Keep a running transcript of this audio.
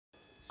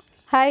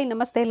Hi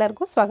ನಮಸ್ತೆ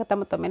ಎಲ್ಲರಿಗೂ ಸ್ವಾಗತ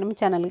ಮತ್ತೊಮ್ಮೆ ನಮ್ಮ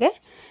ಚಾನಲ್ಗೆ.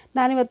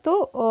 ನಾನಿವತ್ತು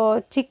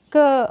ಚಿಕ್ಕ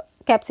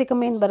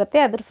ಕ್ಯಾಪ್ಸಿಕಮ್ ಏನು ಬರುತ್ತೆ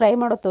ಅದ್ರ ಫ್ರೈ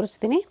ಮಾಡೋದು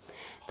ತೋರಿಸ್ತೀನಿ.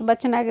 ತುಂಬ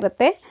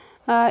ಚೆನ್ನಾಗಿರುತ್ತೆ.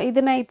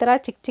 ಇದನ್ನು ಈ ಥರ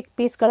ಚಿಕ್ಕ ಚಿಕ್ಕ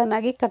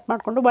ಪೀಸ್ಗಳನ್ನಾಗಿ ಕಟ್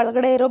ಮಾಡಿಕೊಂಡು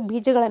ಒಳಗಡೆ ಇರೋ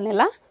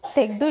ಬೀಜಗಳನ್ನೆಲ್ಲ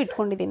ತೆಗೆದು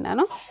ಇಟ್ಕೊಂಡಿದ್ದೀನಿ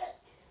ನಾನು.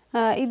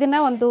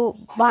 ಇದನ್ನು ಒಂದು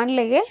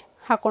ಬಾಣಲೆಗೆ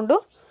ಹಾಕ್ಕೊಂಡು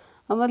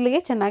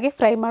ಮೊದಲಿಗೆ ಚೆನ್ನಾಗಿ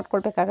ಫ್ರೈ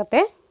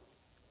ಮಾಡ್ಕೊಳ್ಬೇಕಾಗತ್ತೆ.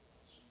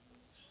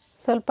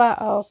 ಸ್ವಲ್ಪ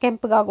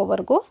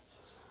ಕೆಂಪಗಾಗೋವರೆಗೂ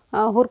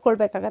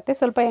ಹುರ್ಕೊಳ್ಬೇಕಾಗತ್ತೆ.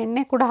 ಸ್ವಲ್ಪ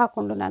ಎಣ್ಣೆ ಕೂಡ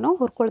ಹಾಕ್ಕೊಂಡು ನಾನು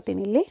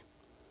ಹುರ್ಕೊಳ್ತೀನಿ ಇಲ್ಲಿ.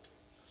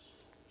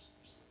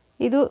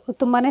 ಇದು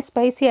ತುಂಬಾ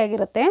ಸ್ಪೈಸಿ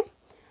ಆಗಿರುತ್ತೆ.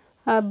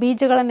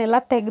 ಬೀಜಗಳನ್ನೆಲ್ಲ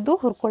ತೆಗೆದು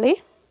ಹುರ್ಕೊಳ್ಳಿ.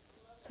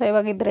 ಸೊ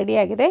ಇವಾಗ ಇದು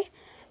ರೆಡಿಯಾಗಿದೆ.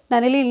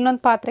 ನಾನಿಲ್ಲಿ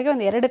ಇನ್ನೊಂದು ಪಾತ್ರೆಗೆ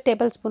ಒಂದು 2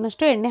 ಟೇಬಲ್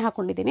ಸ್ಪೂನಷ್ಟು ಎಣ್ಣೆ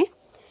ಹಾಕ್ಕೊಂಡಿದ್ದೀನಿ.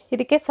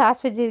 ಇದಕ್ಕೆ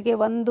ಸಾಸಿವೆ ಜೀರಿಗೆ,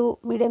 1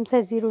 ಮೀಡಿಯಮ್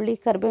ಸೈಜ್ ಈರುಳ್ಳಿ,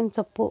 ಕರಿಬೇವಿನ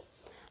ಸೊಪ್ಪು,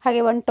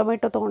 ಹಾಗೆ 1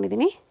 ಟೊಮೆಟೊ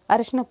ತೊಗೊಂಡಿದ್ದೀನಿ.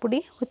 ಅರಿಶಿನ ಪುಡಿ,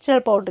 ಹುಚ್ಚಳ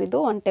ಪೌಡ್ರ್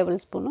ಇದು 1 ಟೇಬಲ್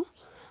ಸ್ಪೂನು,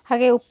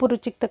 ಹಾಗೆ ಉಪ್ಪು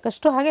ರುಚಿಗೆ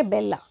ತಕ್ಕಷ್ಟು, ಹಾಗೆ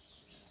ಬೆಲ್ಲ.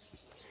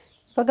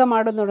 ಇವಾಗ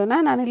ಮಾಡೋದು ನೋಡೋಣ.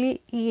 ನಾನಿಲ್ಲಿ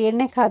ಈ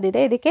ಎಣ್ಣೆ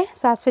ಕಾದಿದೆ, ಇದಕ್ಕೆ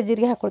ಸಾಸಿವೆ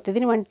ಜೀರಿಗೆ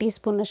ಹಾಕ್ಕೊಳ್ತಿದ್ದೀನಿ 1 ಟೀ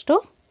ಸ್ಪೂನಷ್ಟು,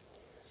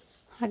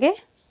 ಹಾಗೆ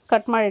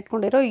ಕಟ್ ಮಾಡಿ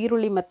ಇಟ್ಕೊಂಡಿರೋ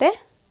ಈರುಳ್ಳಿ ಮತ್ತು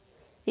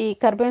ಈ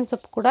ಕರಿಬೇವಿನ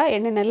ಸೊಪ್ಪು ಕೂಡ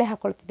ಎಣ್ಣೆನಲ್ಲೇ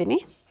ಹಾಕ್ಕೊಳ್ತಿದ್ದೀನಿ.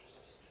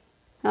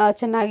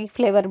 ಚೆನ್ನಾಗಿ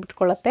ಫ್ಲೇವರ್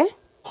ಬಿಟ್ಕೊಳ್ಳುತ್ತೆ.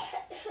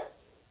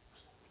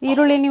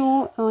 ಈರುಳ್ಳಿ ನೀವು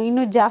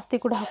ಇನ್ನೂ ಜಾಸ್ತಿ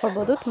ಕೂಡ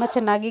ಹಾಕ್ಕೊಳ್ಬೋದು, ತುಂಬ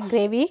ಚೆನ್ನಾಗಿ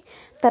ಗ್ರೇವಿ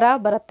ಥರ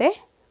ಬರುತ್ತೆ.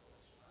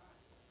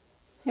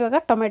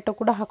 ಇವಾಗ ಟೊಮೆಟೊ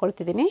ಕೂಡ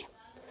ಹಾಕ್ಕೊಳ್ತಿದ್ದೀನಿ.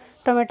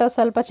 ಟೊಮೆಟೊ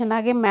ಸ್ವಲ್ಪ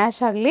ಚೆನ್ನಾಗಿ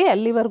ಮ್ಯಾಶ್ ಆಗಲಿ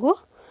ಅಲ್ಲಿವರೆಗೂ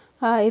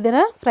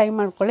ಇದನ್ನು ಫ್ರೈ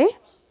ಮಾಡ್ಕೊಳ್ಳಿ.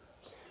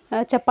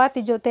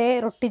 ಚಪಾತಿ ಜೊತೆ,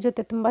 ರೊಟ್ಟಿ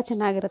ಜೊತೆ ತುಂಬ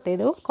ಚೆನ್ನಾಗಿರುತ್ತೆ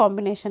ಇದು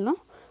ಕಾಂಬಿನೇಷನ್ನು.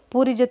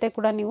 ಪೂರಿ ಜೊತೆ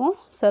ಕೂಡ ನೀವು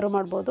ಸರ್ವ್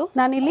ಮಾಡ್ಬೋದು.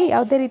 ನಾನಿಲ್ಲಿ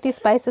ಯಾವುದೇ ರೀತಿ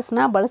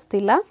ಸ್ಪೈಸಸ್ನ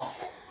ಬಳಸ್ತಿಲ್ಲ,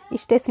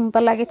 ಇಷ್ಟೇ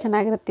ಸಿಂಪಲ್ಲಾಗಿ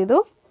ಚೆನ್ನಾಗಿರುತ್ತೆ ಇದು.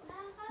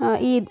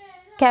 ಈ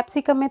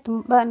ಕ್ಯಾಪ್ಸಿಕಮ್ಮೇ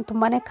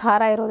ತುಂಬಾ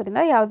ಖಾರ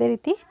ಇರೋದ್ರಿಂದ ಯಾವುದೇ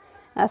ರೀತಿ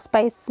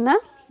ಸ್ಪೈಸ್ನ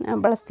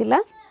ಬಳಸ್ತಿಲ್ಲ.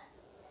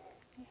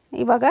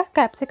 ಇವಾಗ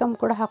ಕ್ಯಾಪ್ಸಿಕಮ್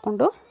ಕೂಡ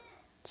ಹಾಕ್ಕೊಂಡು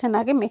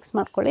ಚೆನ್ನಾಗಿ ಮಿಕ್ಸ್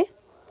ಮಾಡ್ಕೊಳ್ಳಿ.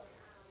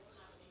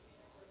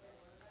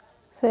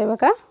 ಸೊ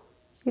ಇವಾಗ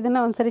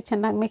ಇದನ್ನು ಒಂದ್ಸರಿ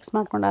ಚೆನ್ನಾಗಿ ಮಿಕ್ಸ್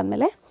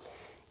ಮಾಡ್ಕೊಂಡಾದಮೇಲೆ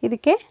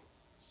ಇದಕ್ಕೆ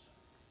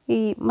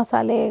ಈ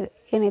ಮಸಾಲೆ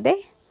ಏನಿದೆ,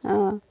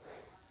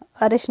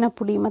 ಅರಿಶಿನ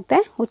ಪುಡಿ ಮತ್ತು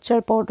ಹುಚ್ಚಳ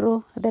ಪೌಡ್ರು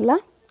ಅದೆಲ್ಲ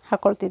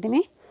ಹಾಕ್ಕೊಳ್ತಿದ್ದೀನಿ.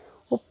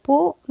 ಉಪ್ಪು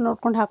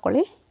ನೋಡ್ಕೊಂಡು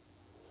ಹಾಕ್ಕೊಳ್ಳಿ.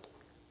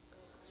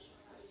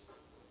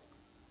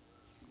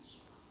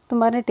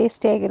 ತುಂಬಾ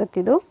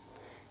ಟೇಸ್ಟಿಯಾಗಿರುತ್ತಿದ್ದು.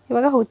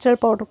 ಇವಾಗ ಹುಚ್ಚಳ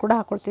ಪೌಡ್ರು ಕೂಡ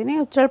ಹಾಕ್ಕೊಳ್ತೀನಿ.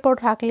 ಹುಚ್ಚಳ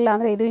ಪೌಡ್ರ್ ಹಾಕಲಿಲ್ಲ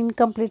ಅಂದರೆ ಇದು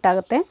ಇನ್ಕಂಪ್ಲೀಟ್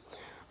ಆಗುತ್ತೆ.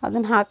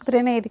 ಅದನ್ನು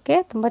ಹಾಕಿದ್ರೇ ಇದಕ್ಕೆ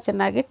ತುಂಬ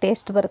ಚೆನ್ನಾಗಿ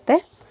ಟೇಸ್ಟ್ ಬರುತ್ತೆ.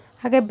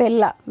 ಹಾಗೆ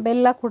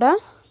ಬೆಲ್ಲ ಕೂಡ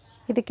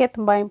ಇದಕ್ಕೆ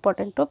ತುಂಬ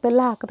ಇಂಪಾರ್ಟೆಂಟು.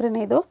 ಬೆಲ್ಲ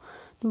ಹಾಕಿದ್ರೇ ಇದು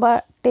ತುಂಬ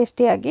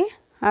ಟೇಸ್ಟಿಯಾಗಿ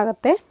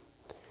ಆಗುತ್ತೆ.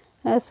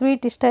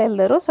 ಸ್ವೀಟ್ ಇಷ್ಟ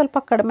ಇಲ್ಲದರೂ ಸ್ವಲ್ಪ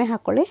ಕಡಿಮೆ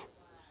ಹಾಕ್ಕೊಳ್ಳಿ.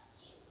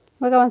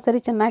 ಇವಾಗ ಒಂದ್ಸರಿ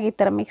ಚೆನ್ನಾಗಿ ಈ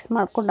ಥರ ಮಿಕ್ಸ್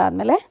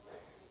ಮಾಡ್ಕೊಂಡಾದಮೇಲೆ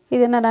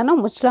ಇದನ್ನು ನಾನು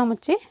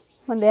ಮುಚ್ಚಿ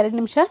ಒಂದು 2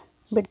 ನಿಮಿಷ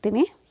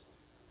ಬಿಡ್ತೀನಿ.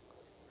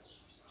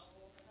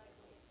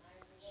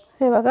 ಸೊ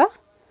ಇವಾಗ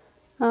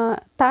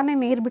ತಾನೇ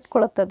ನೀರು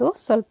ಬಿಟ್ಕೊಳ್ಳುತ್ತದು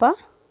ಸ್ವಲ್ಪ.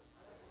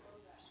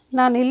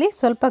 ನಾನಿಲ್ಲಿ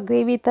ಸ್ವಲ್ಪ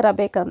ಗ್ರೇವಿ ಥರ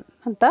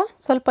ಬೇಕಂತ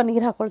ಸ್ವಲ್ಪ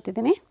ನೀರು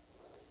ಹಾಕ್ಕೊಳ್ತಿದ್ದೀನಿ.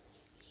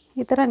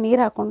 ಈ ಥರ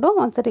ನೀರು ಹಾಕ್ಕೊಂಡು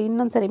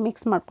ಇನ್ನೊಂದು ಸರಿ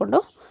ಮಿಕ್ಸ್ ಮಾಡಿಕೊಂಡು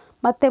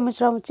ಮತ್ತೆ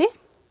ಮುಚ್ಚಿ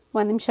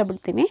 1 ನಿಮಿಷ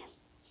ಬಿಡ್ತೀನಿ.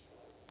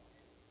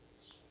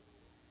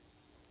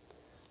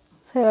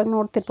 ಸೊ ಇವಾಗ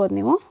ನೋಡ್ತಿರ್ಬೋದು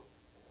ನೀವು,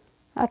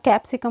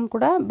 ಕ್ಯಾಪ್ಸಿಕಮ್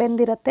ಕೂಡ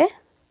ಬೆಂದಿರುತ್ತೆ.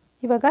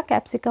 ಇವಾಗ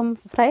ಕ್ಯಾಪ್ಸಿಕಮ್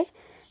ಫ್ರೈ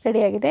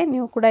ರೆಡಿಯಾಗಿದೆ.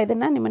 ನೀವು ಕೂಡ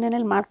ಇದನ್ನು ನಿಮ್ಮ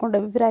ಮನೆಯಲ್ಲಿ ಮಾಡ್ಕೊಂಡು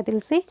ಅಭಿಪ್ರಾಯ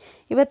ತಿಳಿಸಿ.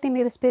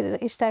 ಇವತ್ತಿನ ರೆಸಿಪಿ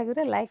ಇಷ್ಟ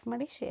ಆಗಿದ್ರೆ ಲೈಕ್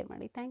ಮಾಡಿ, ಶೇರ್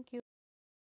ಮಾಡಿ. Thank you.